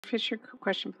Fisher,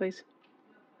 question, please.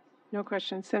 No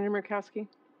question. Senator Murkowski.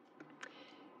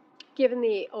 Given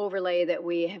the overlay that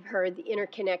we have heard, the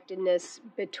interconnectedness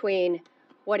between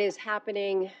what is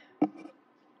happening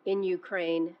in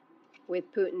Ukraine with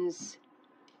Putin's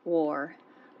war,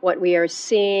 what we are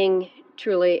seeing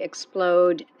truly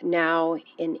explode now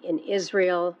in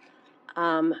Israel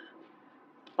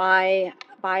by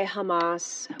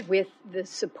Hamas with the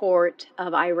support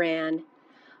of Iran,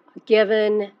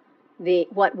 given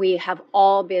what we have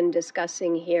all been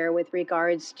discussing here with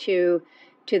regards to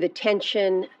the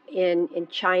tension in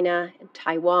China and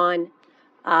Taiwan.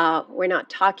 We're not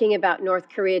talking about North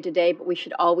Korea today, but we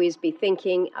should always be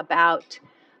thinking about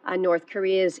North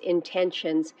Korea's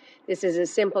intentions. This is a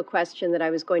simple question that I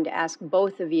was going to ask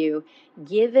both of you.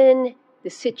 Given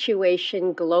the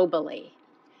situation globally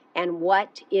and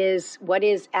what is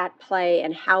at play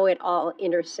and how it all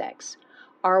intersects,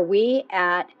 are we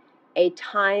at a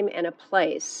time and a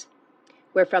place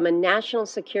where, from a national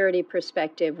security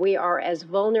perspective, we are as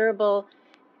vulnerable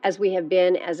as we have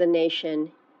been as a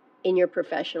nation, in your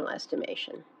professional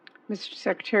estimation? Mr.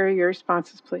 Secretary, your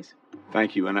responses, please.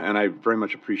 Thank you, and I very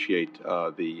much appreciate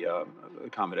the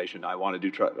accommodation. I want to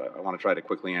try to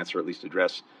quickly answer, at least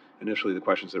address initially the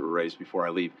questions that were raised before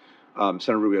I leave.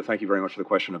 Senator Rubio, thank you very much for the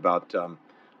question about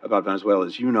Venezuela.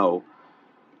 As you know,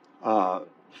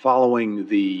 following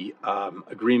the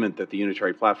agreement that the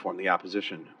unitary platform, the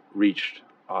opposition, reached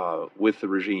with the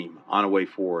regime on a way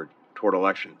forward toward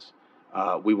elections,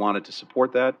 we wanted to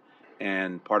support that,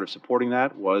 and part of supporting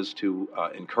that was to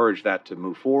encourage that to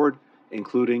move forward,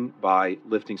 including by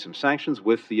lifting some sanctions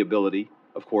with the ability,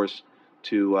 of course,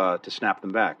 to snap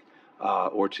them back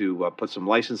or to put some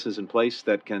licenses in place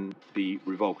that can be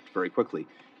revoked very quickly.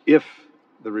 If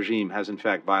the regime has in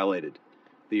fact violated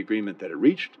the agreement that it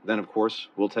reached, then of course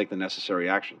we'll take the necessary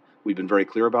action. We've been very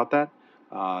clear about that.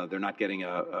 They're not getting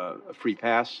a free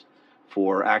pass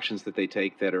for actions that they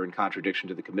take that are in contradiction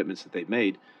to the commitments that they've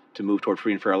made to move toward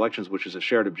free and fair elections, which is a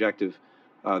shared objective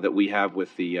that we have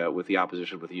with the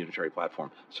opposition, with the unitary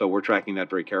platform. So we're tracking that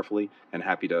very carefully and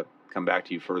happy to come back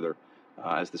to you further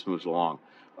as this moves along.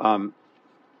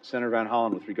 Senator Van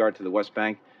Hollen, with regard to the West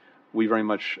Bank, we very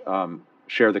much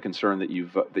share the concern that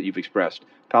you've expressed.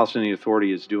 Palestinian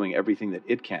Authority is doing everything that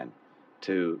it can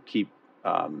to keep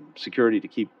security, to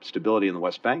keep stability in the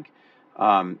West Bank.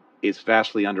 It's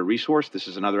vastly under-resourced. This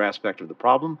is another aspect of the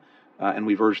problem. And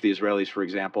we've urged the Israelis, for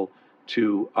example,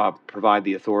 to provide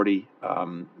the authority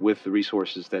with the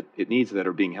resources that it needs that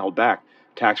are being held back,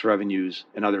 tax revenues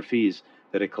and other fees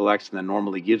that it collects and then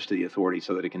normally gives to the authority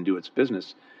so that it can do its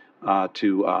business,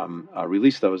 to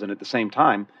release those. And at the same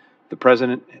time, the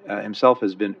president himself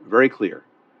has been very clear,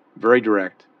 very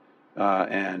direct,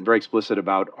 and very explicit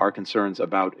about our concerns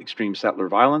about extreme settler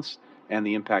violence and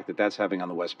the impact that that's having on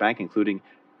the West Bank, including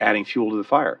adding fuel to the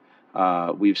fire.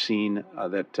 We've seen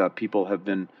that people have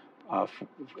been,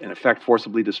 in effect,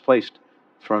 forcibly displaced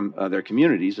from their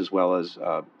communities as well as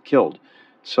killed.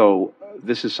 So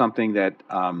this is something that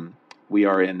we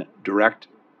are in direct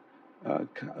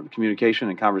communication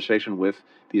and conversation with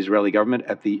the Israeli government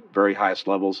at the very highest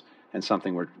levels, and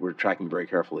something we're tracking very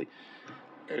carefully.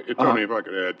 Tony, if I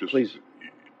could add, just please.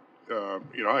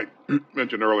 I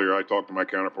mentioned earlier I talk to my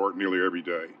counterpart nearly every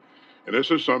day. And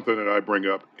this is something that I bring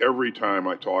up every time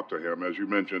I talk to him. As you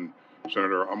mentioned,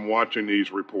 Senator, I'm watching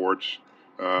these reports,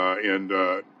 and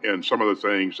some of the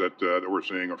things that we're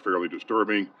seeing are fairly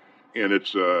disturbing, and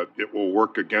it will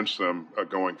work against them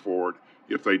going forward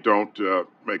if they don't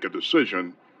make a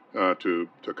decision to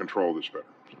control this better.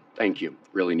 Thank you.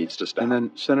 Really needs to stop. And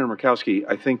then, Senator Murkowski,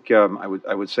 I think I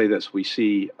would say this: we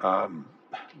see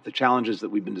the challenges that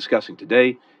we've been discussing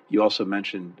today. You also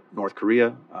mentioned North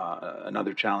Korea,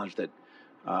 another challenge that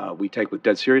we take with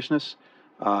dead seriousness.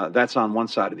 That's on one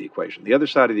side of the equation. The other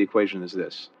side of the equation is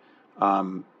this.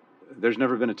 There's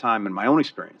never been a time in my own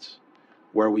experience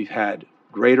where we've had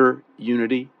greater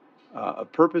unity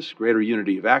of purpose, greater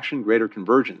unity of action, greater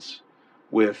convergence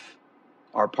with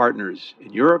our partners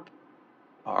in Europe,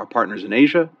 our partners in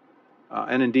Asia,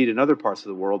 and indeed in other parts of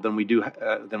the world than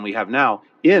we have now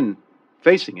in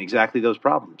facing exactly those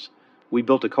problems. We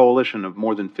built a coalition of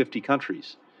more than 50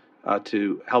 countries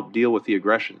to help deal with the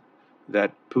aggression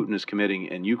that Putin is committing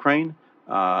in Ukraine,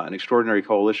 an extraordinary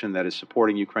coalition that is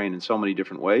supporting Ukraine in so many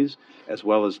different ways, as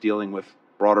well as dealing with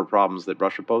broader problems that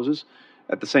Russia poses.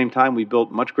 At the same time, we built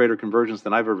much greater convergence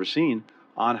than I've ever seen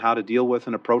on how to deal with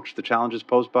and approach the challenges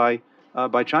posed by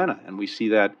China. And we see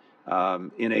that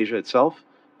in Asia itself.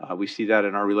 We see that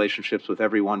in our relationships with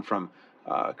everyone from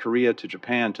Korea to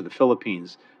Japan to the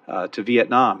Philippines to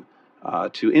Vietnam,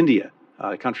 to India,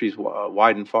 countries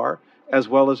wide and far, as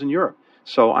well as in Europe.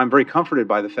 So I'm very comforted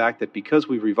by the fact that because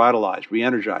we've revitalized,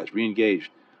 re-energized,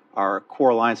 re-engaged our core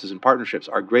alliances and partnerships,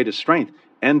 our greatest strength,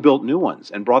 and built new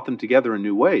ones and brought them together in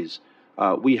new ways,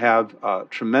 we have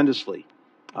tremendously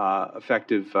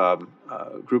effective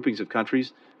groupings of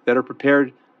countries that are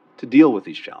prepared to deal with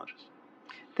these challenges.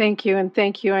 Thank you, and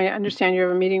thank you. I understand you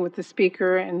have a meeting with the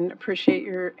Speaker and appreciate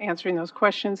your answering those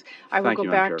questions. I will Thank go you,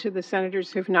 Madam back Chair. to the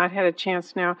senators who've not had a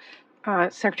chance now.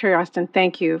 Secretary Austin,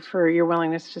 thank you for your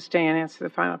willingness to stay and answer the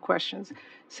final questions.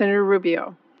 Senator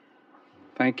Rubio.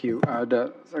 Thank you.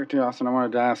 Secretary Austin, I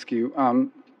wanted to ask you,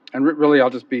 really I'll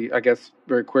just be, I guess,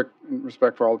 very quick in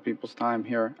respect for all the people's time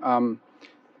here.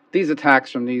 These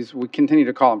attacks from these, we continue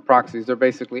to call them proxies, they're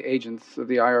basically agents of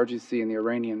the IRGC and the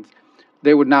Iranians.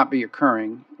 They would not be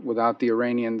occurring without the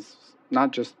Iranians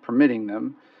not just permitting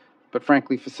them, but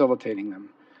frankly facilitating them.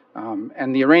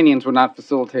 And the Iranians would not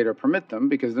facilitate or permit them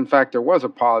because, in fact, there was a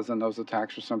pause in those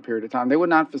attacks for some period of time. They would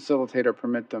not facilitate or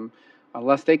permit them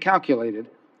unless they calculated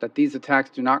that these attacks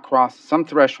do not cross some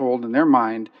threshold in their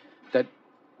mind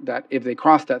that if they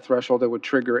cross that threshold, it would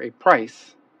trigger a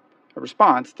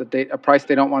response, a price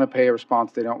they don't want to pay, a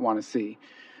response they don't want to see.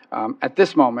 At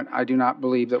this moment, I do not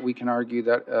believe that we can argue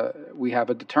that we have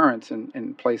a deterrence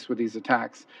in place with these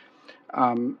attacks.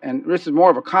 And this is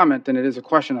more of a comment than it is a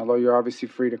question, although you're obviously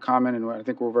free to comment, and I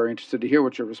think we're very interested to hear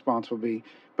what your response will be.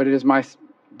 But it is my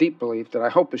deep belief that I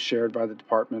hope is shared by the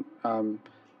department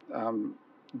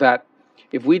that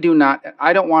if we do not,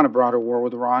 I don't want a broader war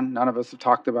with Iran. None of us have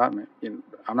talked about it.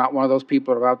 I'm not one of those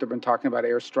people that have out there been talking about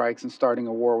airstrikes and starting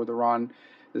a war with Iran.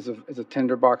 This is a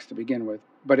tinderbox to begin with.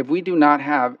 But if we do not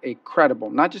have a credible,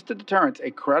 not just a deterrence,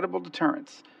 a credible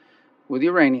deterrence with the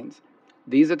Iranians,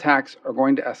 these attacks are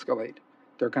going to escalate.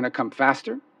 They're going to come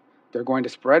faster. They're going to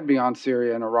spread beyond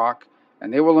Syria and Iraq,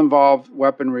 and they will involve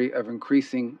weaponry of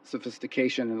increasing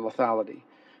sophistication and lethality.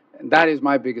 And that is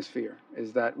my biggest fear,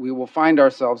 is that we will find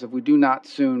ourselves, if we do not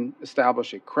soon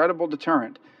establish a credible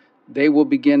deterrent, they will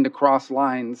begin to cross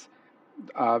lines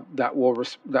that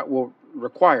will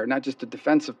require not just a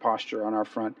defensive posture on our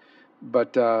front,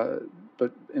 but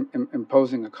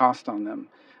imposing a cost on them.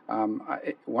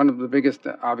 One of the biggest,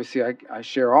 obviously, I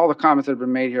share all the comments that have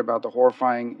been made here about the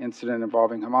horrifying incident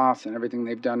involving Hamas and everything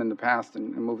they've done in the past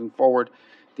and moving forward,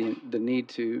 the need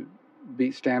to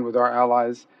stand with our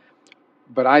allies.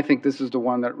 But I think this is the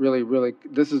one that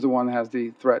this is the one that has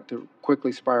the threat to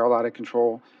quickly spiral out of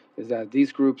control, is that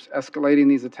these groups escalating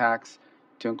these attacks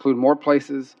to include more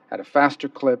places at a faster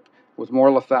clip with more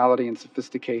lethality and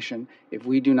sophistication if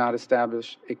we do not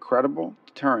establish a credible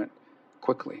deterrent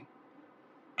quickly.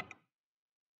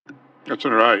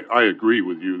 Senator, I agree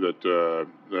with you that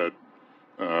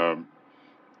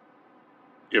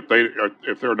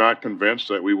if they're not convinced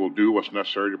that we will do what's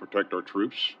necessary to protect our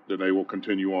troops, then they will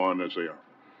continue on as they are.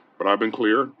 But I've been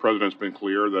clear, the President's been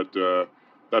clear that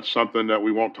that's something that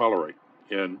we won't tolerate,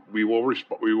 and we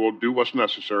will do what's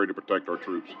necessary to protect our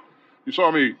troops. You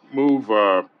saw me move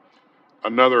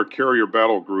another carrier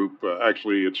battle group.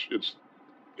 Actually, it's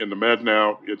in the Med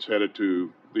now. It's headed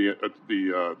to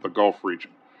the Gulf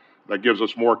region. That gives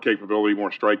us more capability,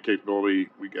 more strike capability.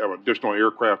 We have additional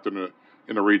aircraft in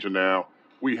the region now.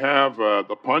 We have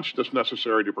the punch that's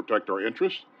necessary to protect our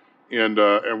interests, and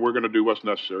we're going to do what's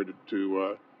necessary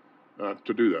to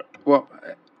do that. Well,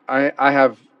 I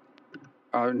have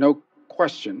no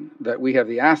question that we have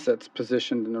the assets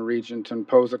positioned in the region to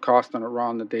impose a cost on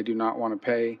Iran that they do not want to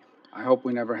pay. I hope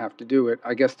we never have to do it.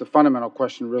 I guess the fundamental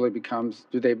question really becomes,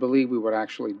 do they believe we would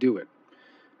actually do it?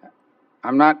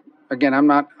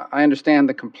 I understand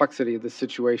the complexity of this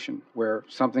situation where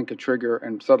something could trigger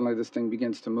and suddenly this thing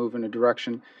begins to move in a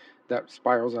direction that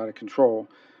spirals out of control.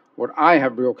 What I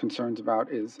have real concerns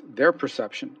about is their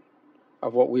perception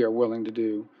of what we are willing to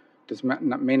do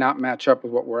may not match up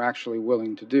with what we're actually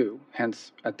willing to do.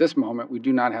 Hence, at this moment, we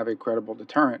do not have a credible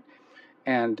deterrent.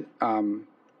 And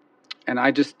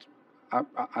I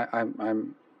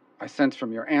sense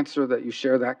from your answer that you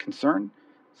share that concern.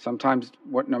 Sometimes,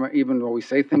 even when we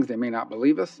say things, they may not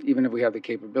believe us, even if we have the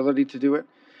capability to do it.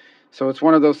 So it's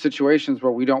one of those situations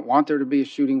where we don't want there to be a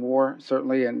shooting war,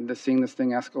 certainly, and seeing this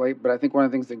thing escalate. But I think one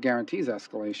of the things that guarantees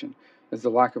escalation is the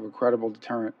lack of a credible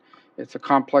deterrent. It's a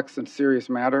complex and serious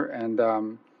matter, and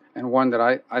one that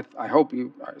I hope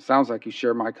it sounds like you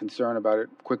share my concern about it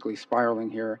quickly spiraling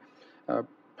here,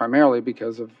 primarily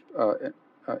because of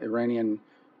Iranian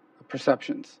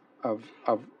perceptions of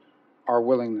our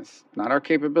willingness, not our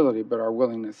capability, but our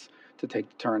willingness to take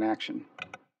deterrent action.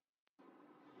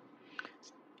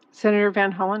 Senator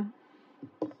Van Hollen.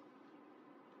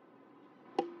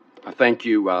 Thank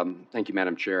you,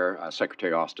 Madam Chair.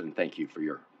 Secretary Austin, thank you for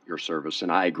your service.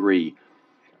 And I agree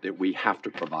that we have to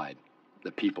provide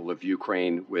the people of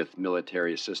Ukraine with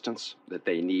military assistance that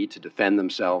they need to defend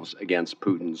themselves against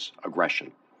Putin's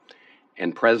aggression.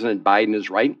 And President Biden is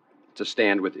right to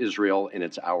stand with Israel in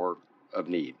its hour of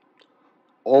need.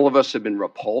 All of us have been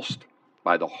repulsed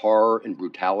by the horror and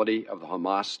brutality of the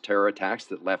Hamas terror attacks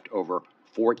that left over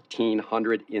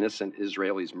 1,400 innocent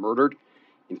Israelis murdered,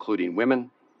 including women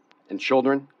and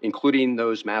children, including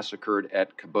those massacred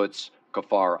at Kibbutz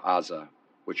Kfar Aza,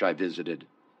 which I visited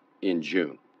in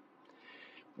June.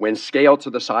 When scaled to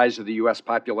the size of the U.S.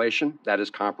 population, that is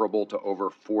comparable to over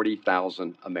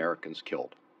 40,000 Americans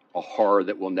killed, a horror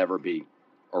that will never be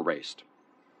erased.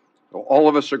 So all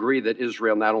of us agree that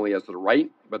Israel not only has the right,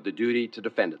 but the duty to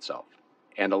defend itself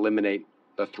and eliminate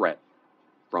the threat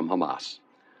from Hamas.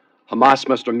 Hamas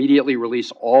must immediately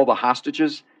release all the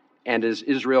hostages, and as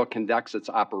Israel conducts its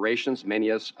operations, many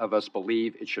of us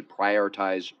believe it should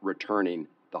prioritize returning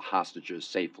the hostages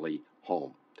safely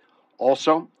home.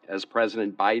 Also, as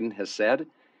President Biden has said,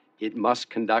 it must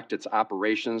conduct its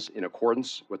operations in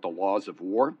accordance with the laws of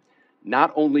war,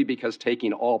 not only because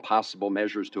taking all possible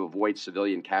measures to avoid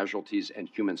civilian casualties and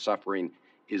human suffering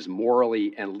is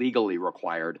morally and legally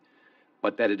required,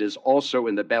 but that it is also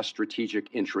in the best strategic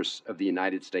interests of the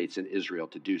United States and Israel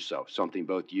to do so, something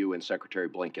both you and Secretary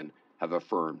Blinken have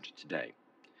affirmed today.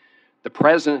 The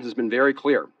President has been very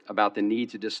clear about the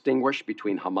need to distinguish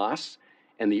between Hamas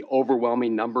and the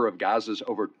overwhelming number of Gaza's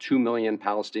over 2 million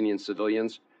Palestinian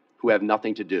civilians who have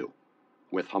nothing to do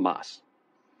with Hamas.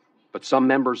 But some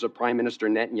members of Prime Minister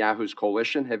Netanyahu's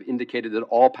coalition have indicated that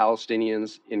all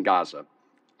Palestinians in Gaza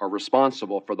are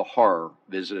responsible for the horror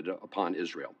visited upon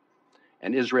Israel.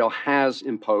 And Israel has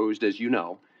imposed, as you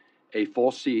know, a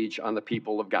full siege on the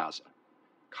people of Gaza,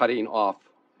 cutting off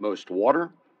most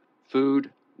water, food,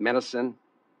 medicine,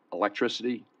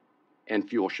 electricity, and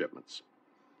fuel shipments.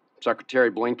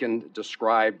 Secretary Blinken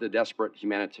described the desperate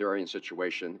humanitarian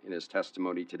situation in his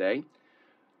testimony today,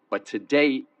 but to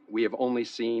date, we have only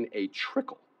seen a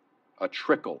trickle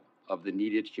of the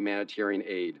needed humanitarian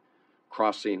aid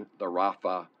crossing the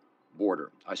Rafah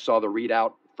border. I saw the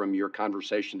readout from your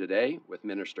conversation today with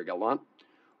Minister Gallant,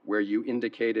 where you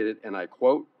indicated, and I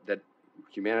quote, that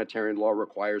humanitarian law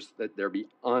requires that there be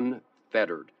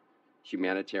unfettered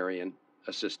humanitarian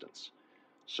assistance.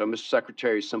 So, Mr.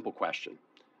 Secretary, simple question.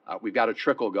 We've got a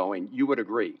trickle going. You would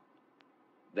agree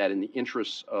that in the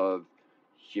interests of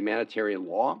humanitarian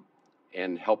law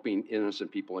and helping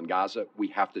innocent people in Gaza, we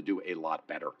have to do a lot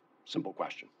better? Simple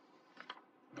question.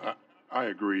 I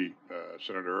agree,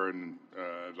 Senator, and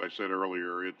as I said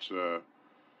earlier, it's a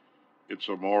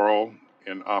moral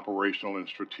and operational and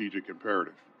strategic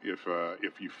imperative.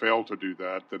 If you fail to do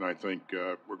that, then I think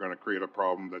we're going to create a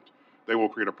problem that they will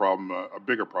create a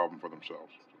bigger problem for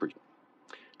themselves.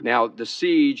 Now, the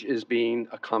siege is being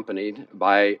accompanied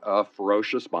by a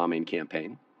ferocious bombing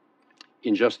campaign.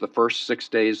 In just the first 6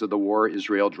 days of the war,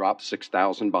 Israel dropped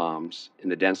 6,000 bombs in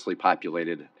the densely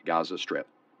populated Gaza Strip.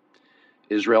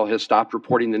 Israel has stopped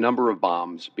reporting the number of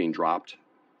bombs being dropped,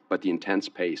 but the intense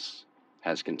pace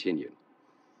has continued.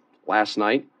 Last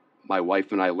night, my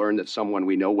wife and I learned that someone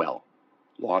we know well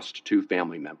lost 2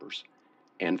 family members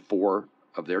and 4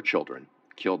 of their children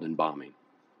killed in bombing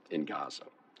in Gaza.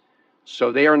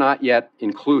 So they are not yet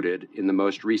included in the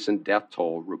most recent death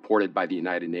toll reported by the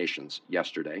United Nations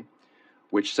yesterday,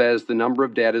 which says the number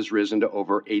of dead has risen to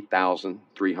over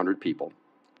 8,300 people,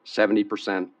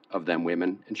 70% of them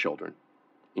women and children,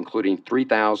 including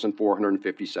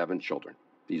 3,457 children.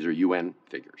 These are UN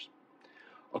figures.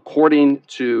 According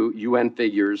to UN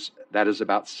figures, that is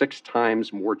about 6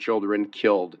 times more children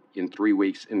killed in 3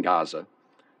 weeks in Gaza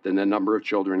than the number of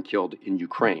children killed in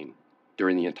Ukraine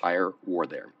during the entire war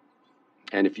there.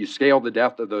 And if you scale the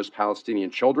death of those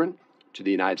Palestinian children to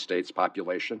the United States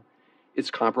population, it's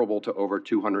comparable to over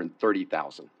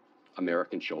 230,000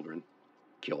 American children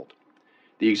killed.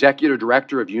 The executive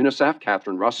director of UNICEF,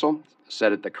 Catherine Russell,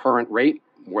 said at the current rate,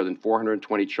 more than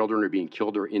 420 children are being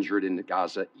killed or injured in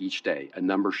Gaza each day, a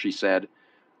number, she said,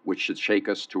 which should shake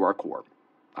us to our core.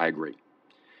 I agree.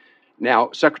 Now,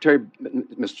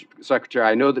 Mr. Secretary,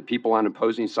 I know that people on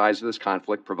opposing sides of this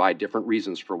conflict provide different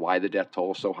reasons for why the death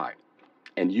toll is so high.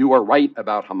 And you are right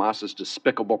about Hamas's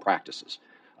despicable practices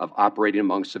of operating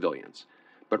among civilians.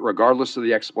 But regardless of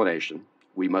the explanation,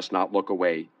 we must not look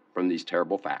away from these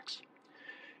terrible facts.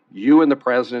 You and the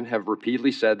President have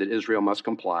repeatedly said that Israel must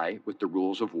comply with the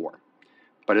rules of war.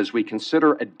 But as we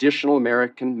consider additional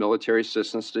American military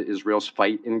assistance to Israel's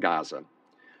fight in Gaza,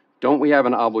 don't we have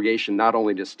an obligation not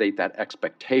only to state that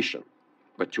expectation,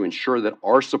 but to ensure that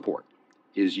our support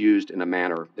is used in a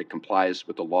manner that complies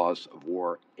with the laws of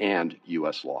war and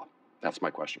U.S. law? That's my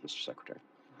question, Mr. Secretary.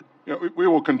 Yeah, we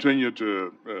will continue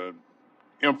to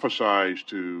emphasize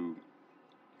to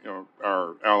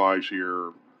our allies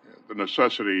here the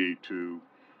necessity to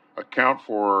account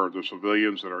for the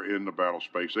civilians that are in the battle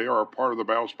space. They are a part of the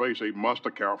battle space. They must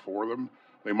account for them.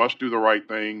 They must do the right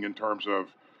thing in terms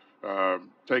of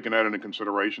taking that into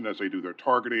consideration as they do their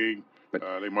targeting. But,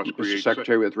 they must Mr. create.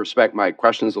 Secretary, with respect, my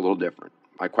question is a little different.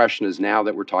 My question is, now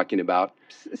that we're talking about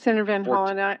Senator Van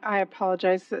Hollen, I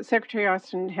apologize. Secretary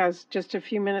Austin has just a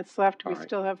few minutes left. We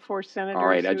still have 4 senators. All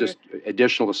right,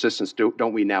 additional assistance,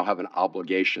 don't we now have an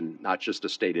obligation, not just a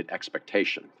stated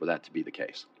expectation, for that to be the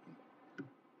case?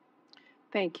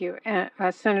 Thank you.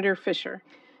 Senator Fisher.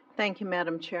 Thank you,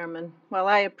 Madam Chairman. While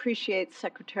I appreciate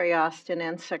Secretary Austin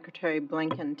and Secretary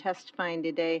Blinken testifying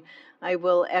today, I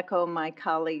will echo my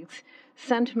colleagues'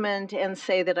 sentiment and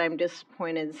say that I'm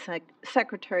disappointed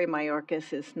Secretary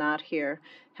Mayorkas is not here.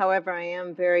 However, I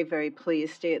am very, very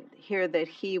pleased to hear that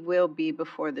he will be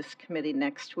before this committee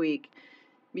next week,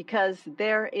 because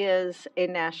there is a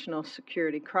national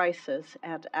security crisis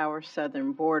at our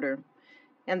southern border.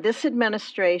 And this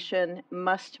administration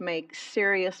must make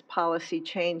serious policy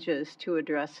changes to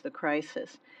address the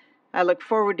crisis. I look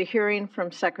forward to hearing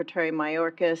from Secretary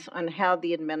Mayorkas on how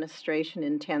the administration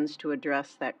intends to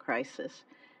address that crisis.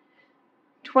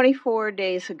 24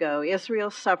 days ago,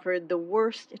 Israel suffered the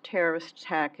worst terrorist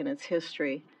attack in its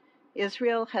history.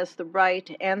 Israel has the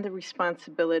right and the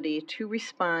responsibility to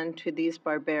respond to these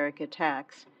barbaric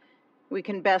attacks. We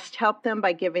can best help them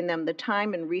by giving them the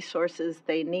time and resources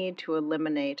they need to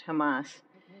eliminate Hamas.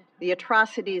 The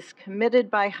atrocities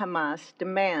committed by Hamas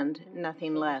demand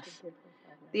nothing less.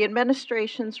 The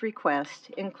administration's request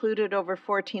included over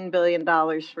 $14 billion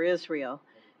for Israel,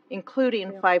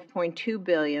 including $5.2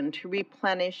 billion to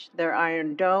replenish their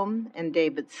Iron Dome and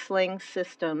David Sling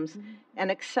systems and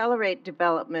accelerate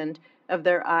development of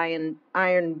their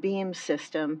Iron Beam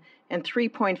system, and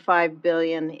 $3.5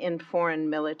 billion in foreign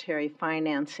military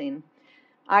financing.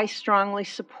 I strongly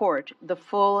support the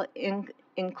full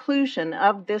inclusion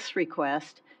of this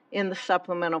request in the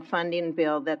supplemental funding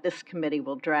bill that this committee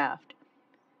will draft.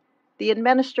 The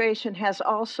administration has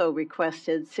also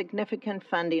requested significant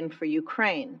funding for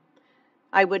Ukraine.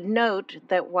 I would note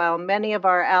that while many of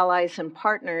our allies and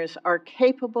partners are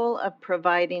capable of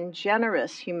providing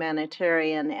generous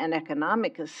humanitarian and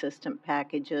economic assistance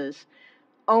packages,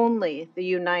 only the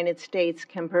United States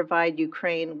can provide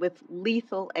Ukraine with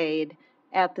lethal aid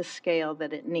at the scale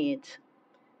that it needs.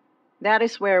 That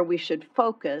is where we should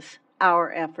focus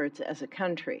our efforts as a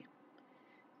country.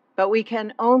 But we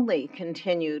can only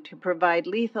continue to provide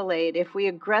lethal aid if we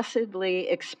aggressively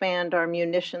expand our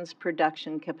munitions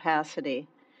production capacity.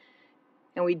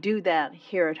 And we do that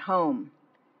here at home.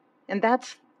 And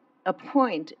that's a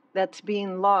point that's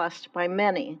being lost by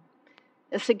many.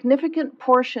 A significant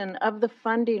portion of the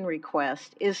funding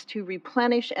request is to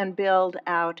replenish and build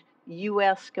out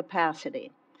U.S.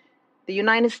 capacity. The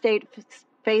United States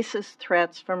faces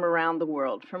threats from around the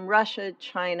world, from Russia,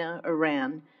 China,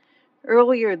 Iran.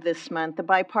 Earlier this month, the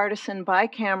bipartisan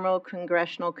bicameral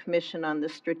Congressional Commission on the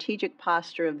Strategic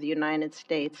Posture of the United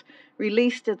States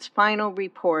released its final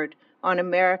report on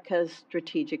America's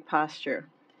strategic posture.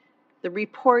 The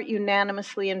report,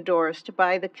 unanimously endorsed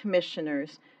by the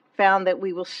commissioners, found that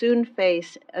we will soon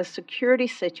face a security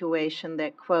situation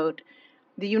that, quote,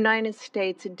 the United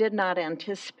States did not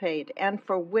anticipate and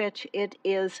for which it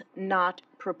is not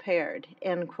prepared,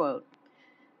 end quote.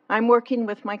 I'm working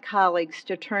with my colleagues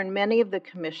to turn many of the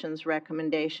Commission's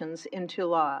recommendations into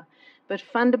law, but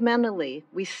fundamentally,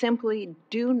 we simply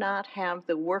do not have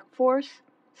the workforce,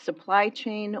 supply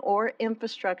chain, or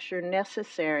infrastructure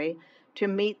necessary to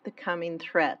meet the coming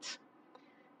threats.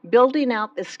 Building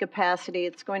out this capacity,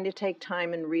 it's going to take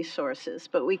time and resources,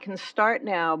 but we can start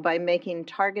now by making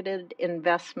targeted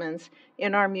investments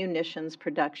in our munitions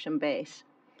production base.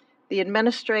 The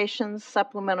administration's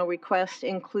supplemental request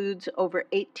includes over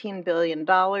 $18 billion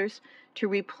to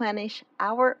replenish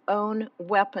our own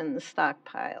weapons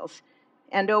stockpiles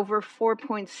and over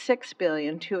 $4.6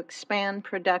 billion to expand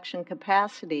production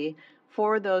capacity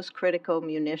for those critical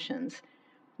munitions.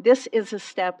 This is a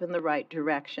step in the right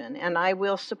direction, and I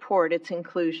will support its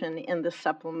inclusion in the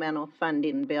supplemental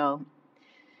funding bill.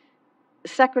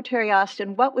 Secretary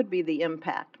Austin, what would be the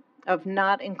impact of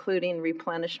not including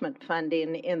replenishment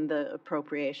funding in the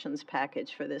appropriations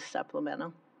package for this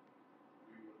supplemental?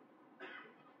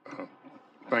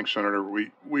 Thanks, Senator.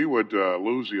 We would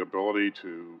lose the ability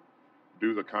to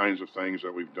do the kinds of things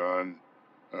that we've done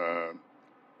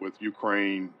with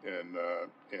Ukraine and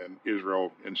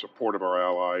Israel in support of our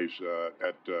allies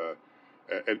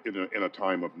in a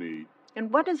time of need.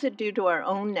 And what does it do to our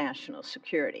own national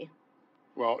security?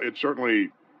 Well, it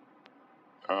certainly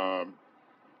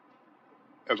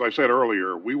as I said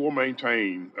earlier, we will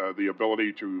maintain the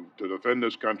ability to defend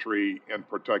this country and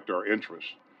protect our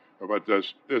interests. But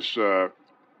this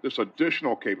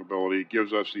additional capability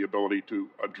gives us the ability to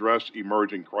address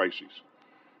emerging crises.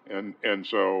 And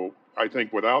so I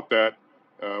think without that,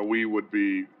 we would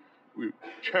be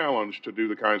challenged to do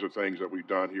the kinds of things that we've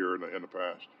done here in the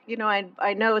past. You know,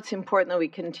 I know it's important that we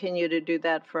continue to do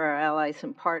that for our allies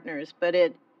and partners, but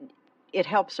it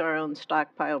helps our own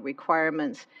stockpile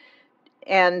requirements.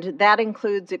 And that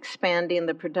includes expanding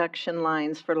the production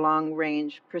lines for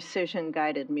long-range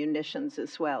precision-guided munitions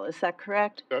as well. Is that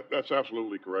correct? That's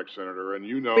absolutely correct, Senator. And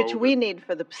you know, which we need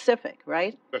for the Pacific,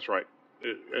 right? That's right.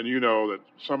 And you know that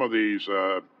some of these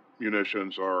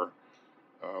munitions are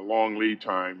long lead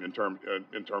time in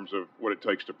terms of what it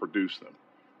takes to produce them.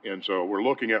 And so we're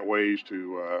looking at ways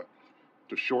to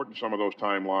shorten some of those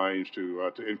timelines,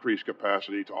 to increase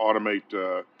capacity, to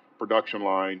automate production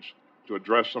lines, to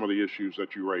address some of the issues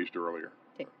that you raised earlier.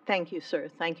 Thank you, sir.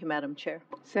 Thank you, Madam Chair.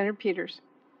 Senator Peters.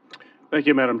 Thank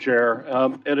you, Madam Chair.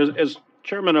 As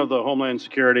Chairman of the Homeland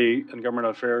Security and Government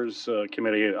Affairs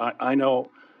Committee, I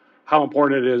know how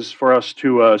important it is for us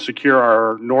to secure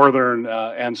our northern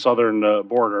and southern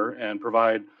border and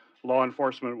provide law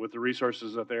enforcement with the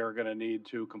resources that they are going to need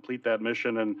to complete that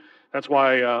mission. And that's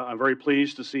why I'm very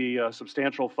pleased to see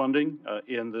substantial funding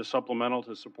in the supplemental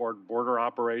to support border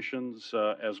operations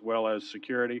as well as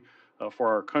security for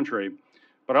our country.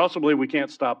 But I also believe we can't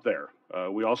stop there.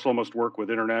 We also must work with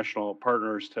international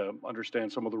partners to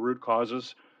understand some of the root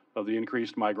causes of the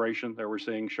increased migration that we're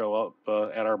seeing show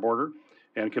up at our border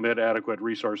and commit adequate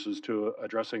resources to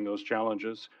addressing those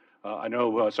challenges. I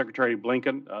know Secretary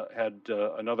Blinken had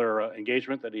another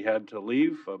engagement that he had to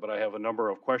leave, but I have a number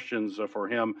of questions for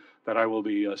him that I will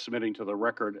be submitting to the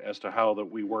record as to how that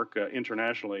we work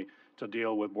internationally to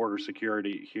deal with border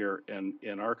security here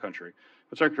in our country.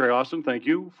 But Secretary Austin, thank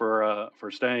you for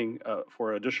staying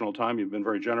for additional time. You've been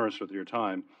very generous with your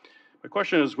time. My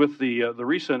question is, with the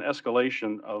recent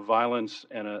escalation of violence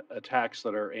and attacks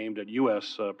that are aimed at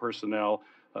U.S. Personnel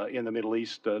in the Middle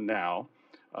East now,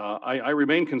 I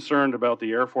remain concerned about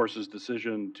the Air Force's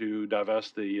decision to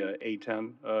divest the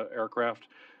A-10 aircraft.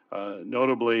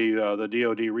 Notably, the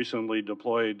DoD recently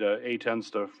deployed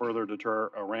A-10s to further deter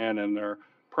Iran and their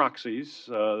proxies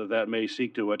that may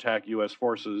seek to attack U.S.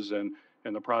 forces and,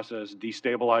 in the process,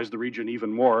 destabilize the region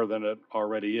even more than it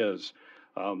already is.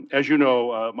 As you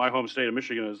know, my home state of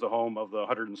Michigan is the home of the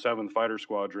 107th Fighter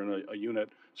Squadron, a unit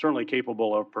certainly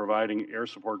capable of providing air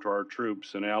support to our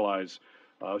troops and allies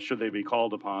should they be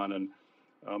called upon. And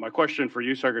my question for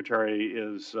you, Secretary,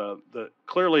 is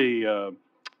clearly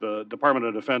the Department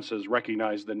of Defense has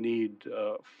recognized the need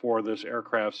for this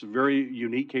aircraft's very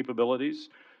unique capabilities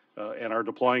and are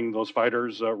deploying those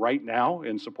fighters right now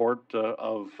in support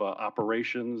of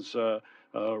operations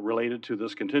related to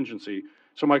this contingency.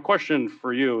 So my question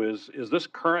for you is this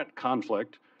current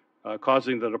conflict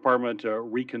causing the department to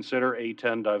reconsider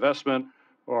A-10 divestment,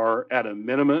 or at a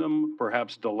minimum,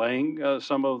 perhaps delaying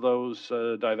some of those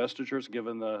divestitures,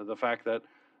 given the fact that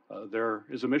there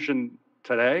is a mission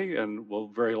today and will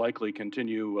very likely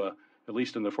continue at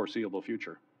least in the foreseeable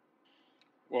future?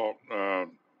 Well,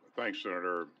 thanks,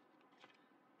 Senator.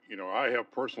 You know, I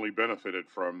have personally benefited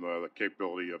from the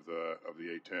capability of the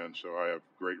A-10, so I have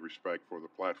great respect for the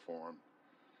platform.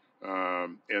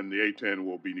 And the A-10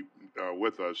 will be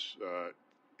with us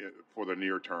for the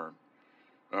near term.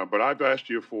 But I've asked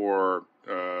you for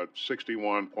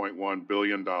 $61.1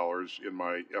 billion in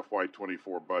my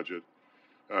FY24 budget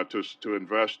to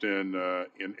invest in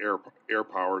air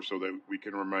power so that we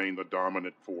can remain the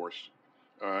dominant force.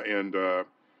 And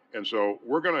so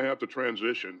we're going to have to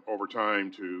transition over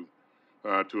time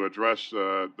to address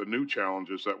the new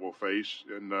challenges that we'll face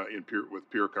with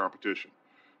peer competition.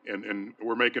 And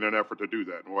we're making an effort to do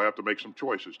that. And we'll have to make some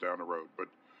choices down the road. But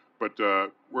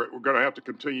we're going to have to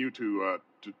continue to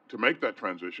make that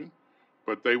transition,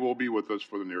 but they will be with us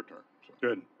for the near term. So.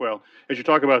 Good. Well, as you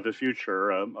talk about the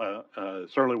future,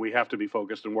 certainly we have to be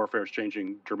focused, and warfare is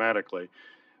changing dramatically.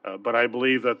 But I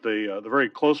believe that the very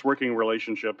close working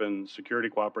relationship and security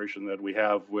cooperation that we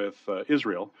have with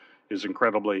Israel is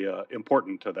incredibly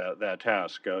important to that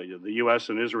task. The U.S.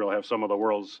 and Israel have some of the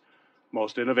world's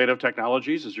most innovative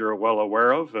technologies, as you're well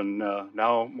aware of, and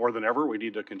now more than ever, we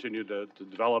need to continue to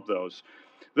develop those.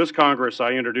 This Congress,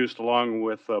 I introduced, along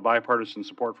with bipartisan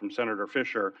support from Senator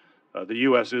Fisher, the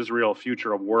U.S.-Israel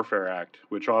Future of Warfare Act,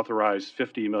 which authorized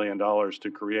 $50 million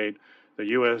to create the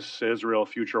U.S.-Israel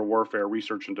Future Warfare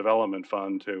Research and Development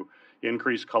Fund to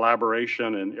increase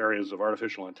collaboration in areas of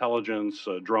artificial intelligence,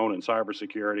 drone and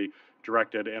cybersecurity,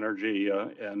 directed energy,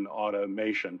 and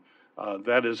automation.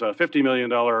 That is a $50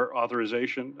 million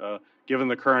authorization. Given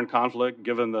the current conflict,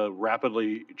 given the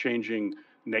rapidly changing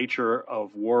nature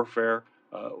of warfare,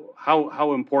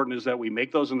 how important is that we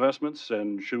make those investments,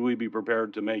 and should we be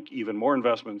prepared to make even more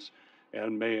investments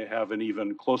and may have an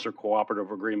even closer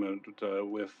cooperative agreement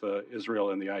with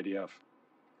Israel and the IDF?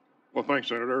 Well, thanks,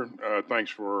 Senator.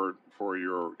 Thanks for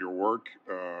your work.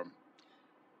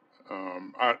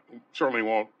 I certainly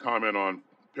won't comment on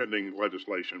pending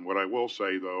legislation. What I will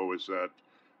say, though, is that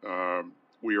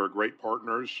we are great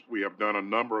partners. We have done a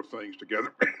number of things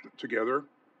together.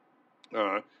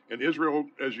 And Israel,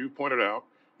 as you pointed out,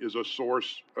 is a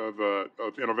source of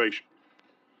innovation.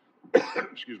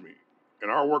 Excuse me. And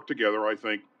our work together, I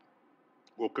think,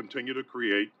 will continue to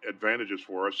create advantages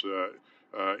for us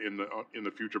in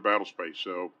the future battle space.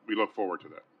 So we look forward to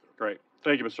that. Great.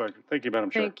 Thank you, Mr. Secretary. Thank you,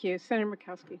 Madam Chair. Thank you. Senator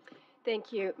Murkowski.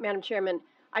 Thank you, Madam Chairman.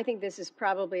 I think this is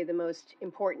probably the most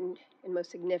important and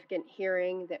most significant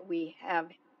hearing that we have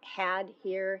had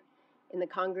here in the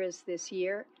Congress this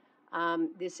year.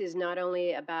 This is not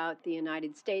only about the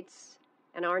United States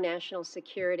and our national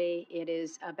security.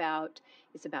 It's about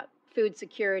food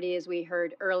security, as we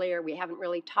heard earlier. We haven't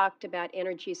really talked about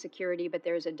energy security, but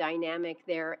there's a dynamic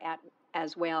there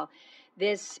as well.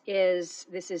 This is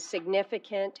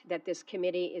significant that this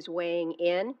committee is weighing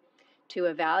in to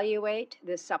evaluate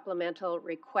this supplemental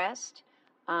request.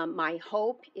 My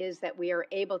hope is that we are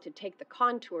able to take the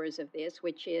contours of this,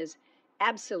 which is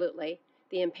absolutely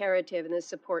the imperative and the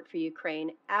support for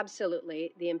Ukraine,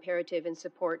 absolutely the imperative and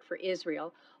support for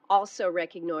Israel, also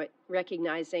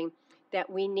recognizing that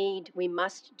we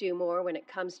must do more when it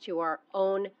comes to our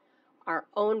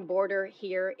own border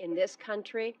here in this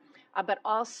country, but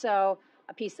also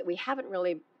a piece that we haven't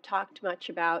really talked much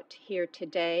about here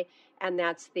today, and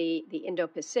that's the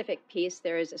Indo-Pacific piece.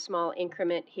 There is a small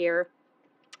increment here,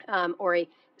 or a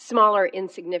smaller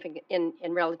insignificant in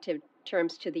relative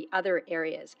terms to the other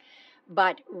areas.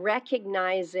 But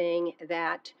recognizing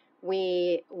that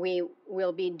we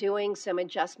will be doing some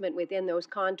adjustment within those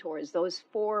contours, those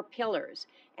four pillars,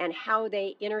 and how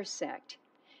they intersect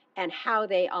and how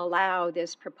they allow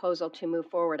this proposal to move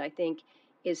forward, I think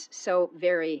is so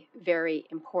very, very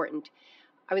important.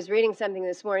 I was reading something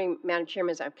this morning, Madam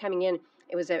Chairman, as I'm coming in.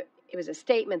 It was a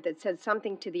statement that said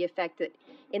something to the effect that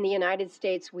in the United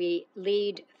States we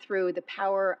lead through the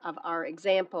power of our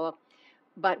example,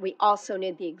 but we also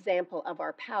need the example of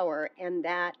our power, and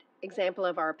that example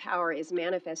of our power is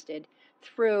manifested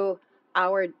through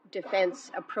our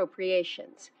defense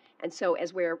appropriations. And so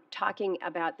as we're talking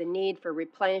about the need for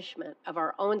replenishment of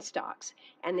our own stocks,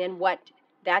 and then what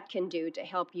that can do to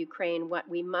help Ukraine, what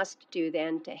we must do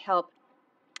then to help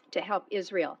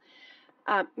Israel.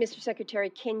 Mr. Secretary,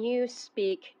 can you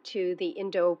speak to the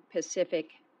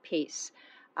Indo-Pacific piece?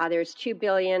 There's $2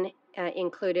 billion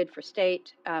included for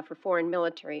state, for foreign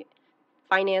military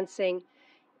financing.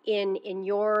 In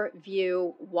your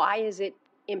view, why is it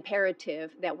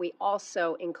imperative that we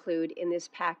also include in this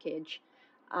package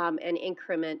an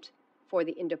increment for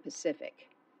the Indo-Pacific?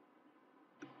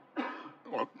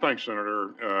 Well, thanks,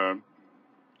 Senator.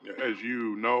 As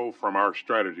you know from our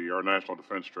strategy, our national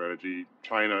defense strategy,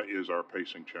 China is our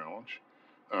pacing challenge.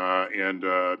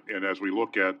 And as we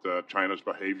look at China's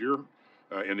behavior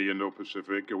in the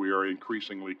Indo-Pacific, we are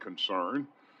increasingly concerned.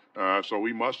 So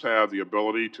we must have the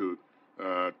ability to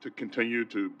continue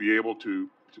to be able to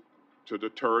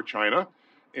deter China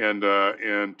and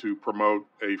to promote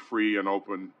a free and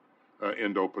open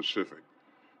Indo-Pacific.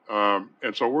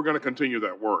 And so we're going to continue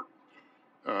that work.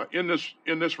 In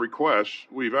this request,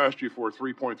 we've asked you for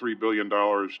 $3.3 billion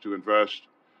to invest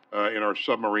in our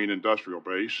submarine industrial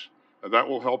base. That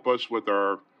will help us with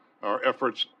our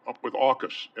efforts with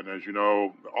AUKUS. And as you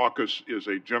know, AUKUS is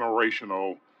a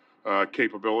generational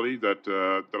capability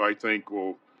that I think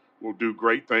will do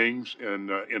great things in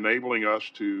enabling us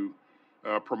to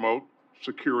promote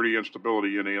security and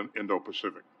stability in the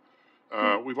Indo-Pacific.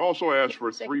 We've also asked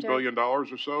for $3 billion or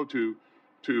so to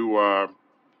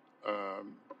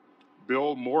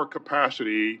build more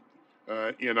capacity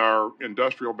in our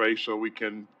industrial base so we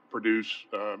can produce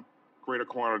greater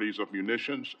quantities of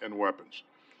munitions and weapons.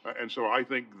 And so I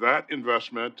think that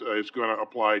investment is going to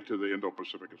apply to the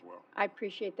Indo-Pacific as well. I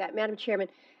appreciate that. Madam Chairman,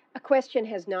 a question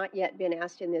has not yet been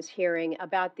asked in this hearing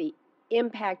about the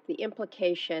impact, the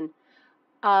implication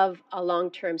of a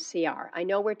long-term CR. I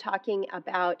know we're talking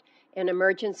about an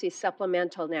emergency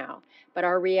supplemental now, but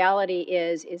our reality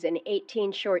is in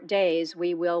 18 short days,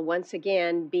 we will once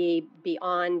again be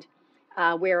beyond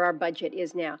where our budget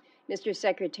is now. Mr.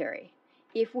 Secretary,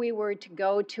 if we were to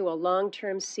go to a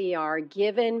long-term CR,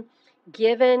 given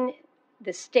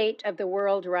the state of the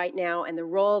world right now and the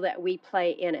role that we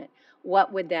play in it,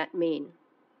 what would that mean?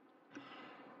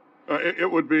 It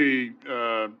would be.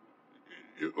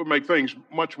 It would make things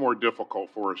much more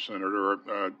difficult for us, Senator.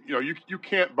 You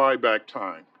can't buy back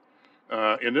time,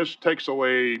 and this takes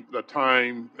away the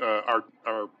time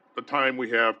the time we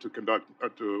have to conduct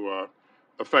to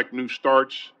affect new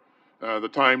starts, the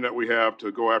time that we have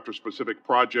to go after specific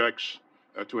projects,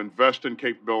 to invest in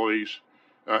capabilities,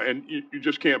 and you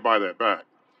just can't buy that back.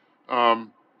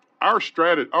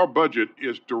 Our budget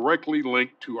is directly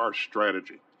linked to our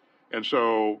strategy, and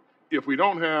so if we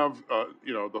don't have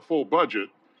the full budget,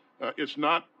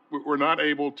 we're not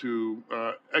able to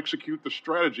execute the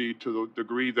strategy to the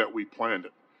degree that we planned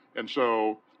it. And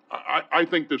so I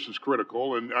think this is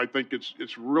critical, and I think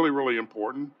it's really, really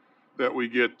important that we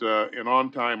get an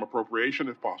on-time appropriation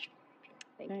if possible.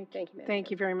 Thank you, Madam Thank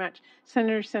Chair. you very much.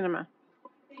 Senator Sinema.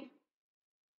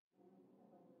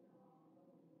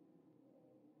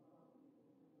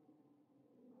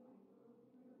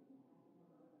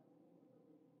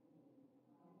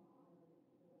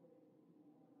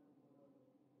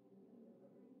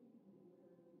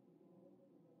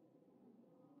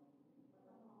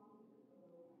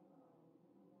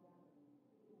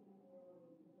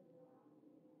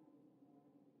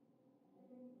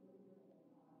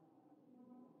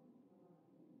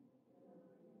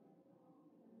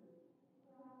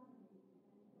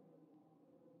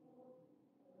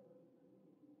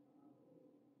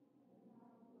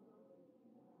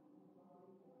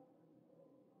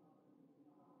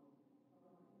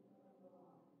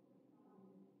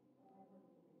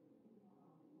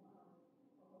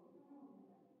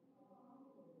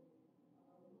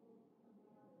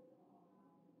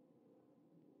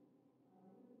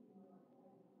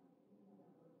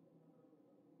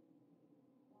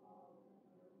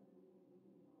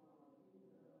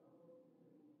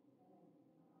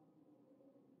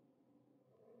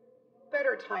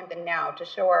 Better time than now to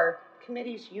show our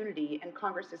committee's unity and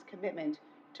Congress's commitment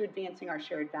to advancing our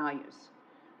shared values.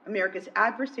 America's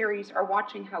adversaries are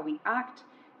watching how we act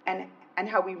and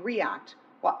how we react,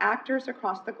 while actors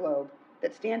across the globe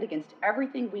that stand against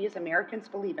everything we as Americans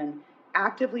believe in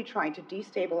actively try to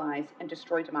destabilize and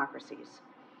destroy democracies.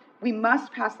 We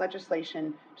must pass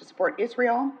legislation to support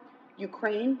Israel,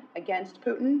 Ukraine against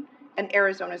Putin, and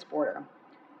Arizona's border.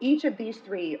 Each of these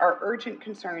three are urgent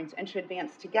concerns and should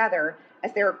advance together,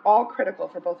 as they are all critical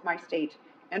for both my state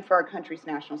and for our country's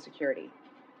national security.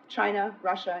 China,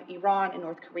 Russia, Iran, and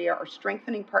North Korea are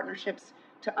strengthening partnerships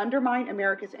to undermine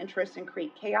America's interests and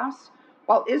create chaos,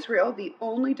 while Israel, the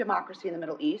only democracy in the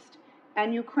Middle East,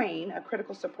 and Ukraine, a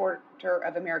critical supporter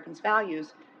of Americans'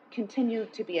 values, continue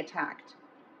to be attacked.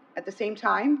 At the same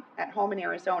time, at home in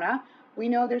Arizona, we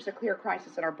know there's a clear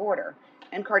crisis at our border,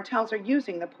 and cartels are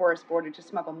using the porous border to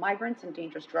smuggle migrants and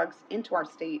dangerous drugs into our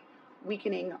state,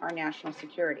 weakening our national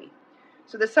security.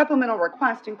 So the supplemental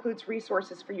request includes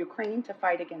resources for Ukraine to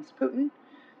fight against Putin,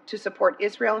 to support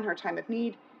Israel in her time of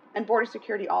need, and border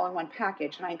security all in one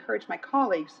package. And I encourage my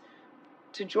colleagues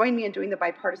to join me in doing the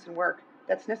bipartisan work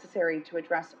that's necessary to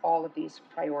address all of these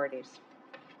priorities.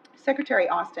 Secretary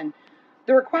Austin,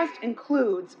 the request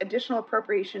includes additional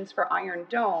appropriations for Iron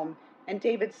Dome and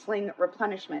David Sling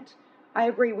replenishment. I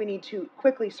agree we need to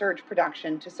quickly surge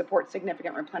production to support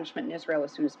significant replenishment in Israel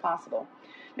as soon as possible.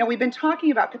 Now, we've been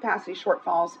talking about capacity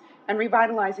shortfalls and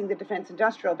revitalizing the defense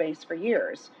industrial base for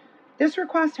years. This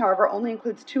request, however, only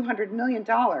includes $200 million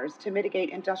to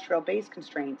mitigate industrial base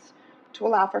constraints to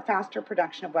allow for faster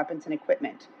production of weapons and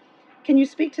equipment. Can you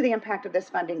speak to the impact of this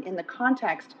funding in the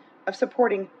context of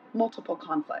supporting multiple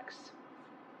conflicts?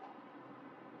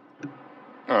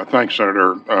 Thanks,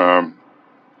 Senator.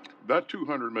 That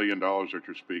 $200 million that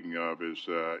you're speaking of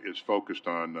is focused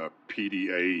on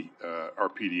PDA, our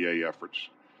PDA efforts.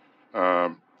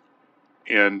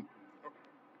 And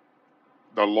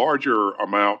the larger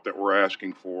amount that we're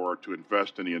asking for to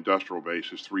invest in the industrial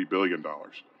base is $3 billion.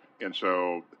 And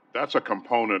so that's a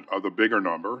component of the bigger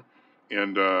number.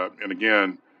 And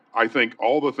again, I think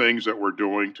all the things that we're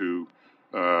doing to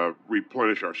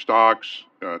replenish our stocks,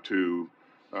 to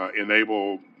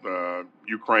enable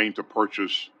Ukraine to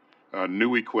purchase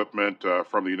new equipment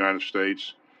from the United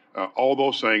States, all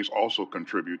those things also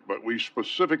contribute. But we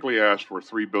specifically asked for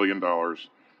 $3 billion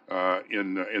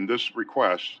in this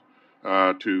request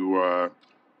to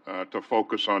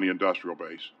focus on the industrial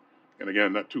base. And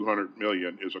again, that $200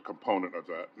 million is a component of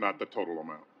that, not the total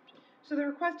amount. So the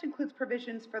request includes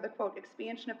provisions for the, quote,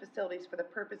 expansion of facilities for the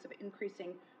purpose of increasing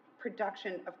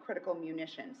production of critical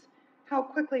munitions. How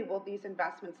quickly will these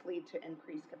investments lead to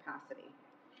increased capacity?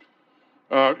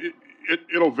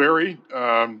 It'll vary.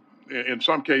 In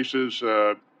some cases,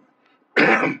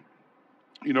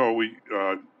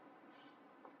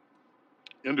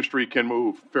 industry can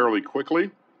move fairly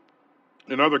quickly.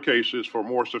 In other cases, for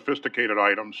more sophisticated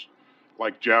items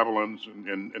like javelins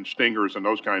and stingers and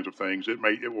those kinds of things,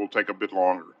 it will take a bit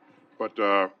longer. But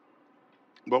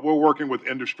we're working with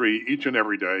industry each and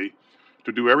every day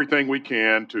to do everything we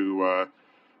can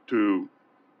to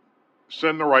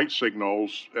send the right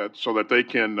signals so that they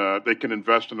can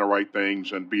invest in the right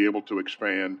things and be able to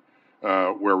expand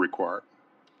where required.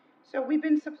 So we've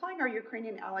been supplying our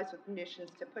Ukrainian allies with munitions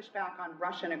to push back on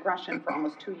Russian aggression for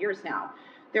almost 2 years now.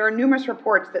 There are numerous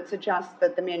reports that suggest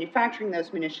that the manufacturing of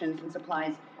those munitions and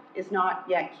supplies is not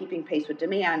yet keeping pace with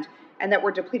demand, and that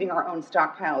we're depleting our own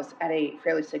stockpiles at a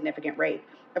fairly significant rate.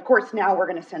 Of course, now we're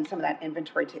going to send some of that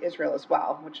inventory to Israel as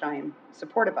well, which I am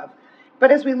supportive of.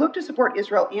 But as we look to support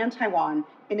Israel and Taiwan,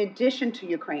 in addition to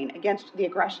Ukraine, against the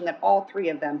aggression that all three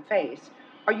of them face,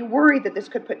 are you worried that this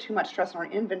could put too much stress on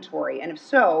our inventory? And if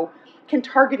so, can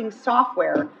targeting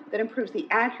software that improves the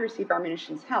accuracy of our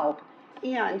munitions help?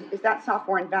 And is that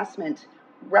software investment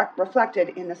reflected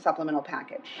in the supplemental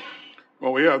package?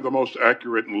 Well, we have the most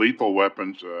accurate and lethal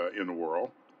weapons in the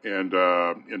world. And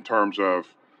in terms of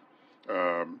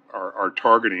our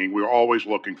targeting, we're always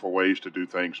looking for ways to do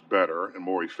things better and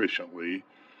more efficiently.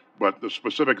 But the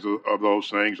specifics of those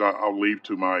things, I'll leave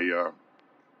to my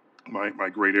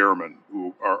great airmen,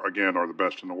 who are the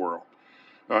best in the world.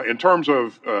 In terms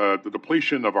of the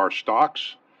depletion of our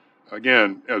stocks,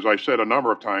 again, as I said a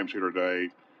number of times here today,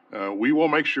 we will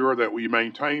make sure that we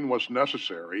maintain what's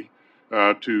necessary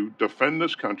to defend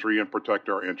this country and protect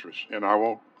our interests. And I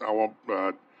won't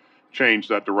change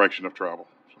that direction of travel.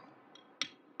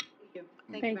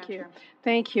 Thank you.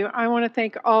 Thank you. I want to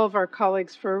thank all of our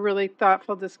colleagues for a really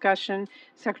thoughtful discussion.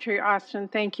 Secretary Austin,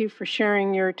 thank you for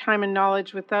sharing your time and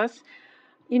knowledge with us.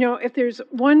 You know, if there's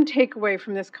one takeaway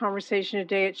from this conversation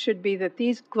today, it should be that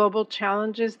these global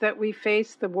challenges that we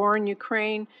face, the war in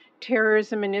Ukraine,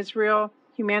 terrorism in Israel,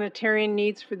 humanitarian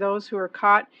needs for those who are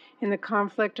caught in the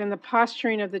conflict, and the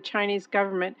posturing of the Chinese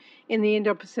government in the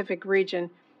Indo-Pacific region,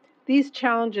 these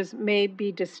challenges may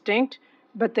be distinct,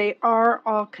 but they are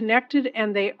all connected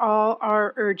and they all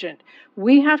are urgent.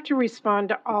 We have to respond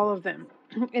to all of them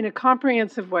in a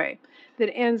comprehensive way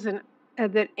that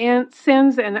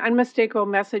sends an unmistakable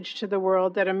message to the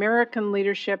world that American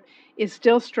leadership is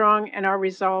still strong and our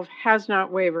resolve has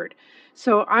not wavered.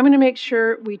 So I'm going to make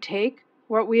sure we take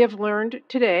what we have learned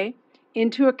today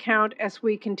into account as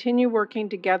we continue working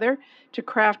together to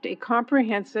craft a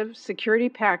comprehensive security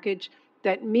package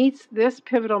that meets this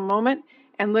pivotal moment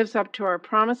and lives up to our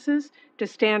promises to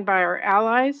stand by our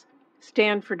allies,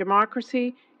 stand for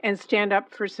democracy, and stand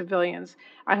up for civilians.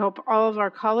 I hope all of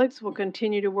our colleagues will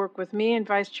continue to work with me and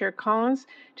Vice Chair Collins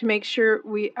to make sure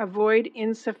we avoid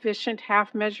insufficient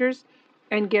half measures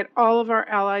and get all of our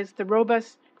allies the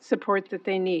robust support that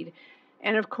they need.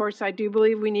 And of course, I do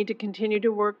believe we need to continue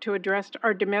to work to address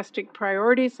our domestic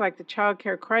priorities like the child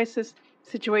care crisis,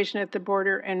 situation at the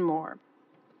border, and more.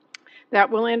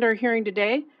 That will end our hearing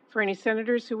today. For any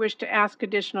senators who wish to ask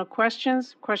additional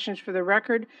questions for the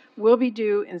record will be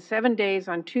due in 7 days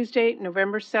on Tuesday,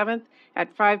 November 7th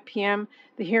at 5 p.m.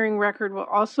 The hearing record will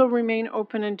also remain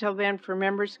open until then for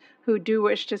members who do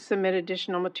wish to submit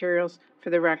additional materials for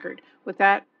the record. With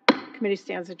that, the committee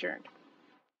stands adjourned.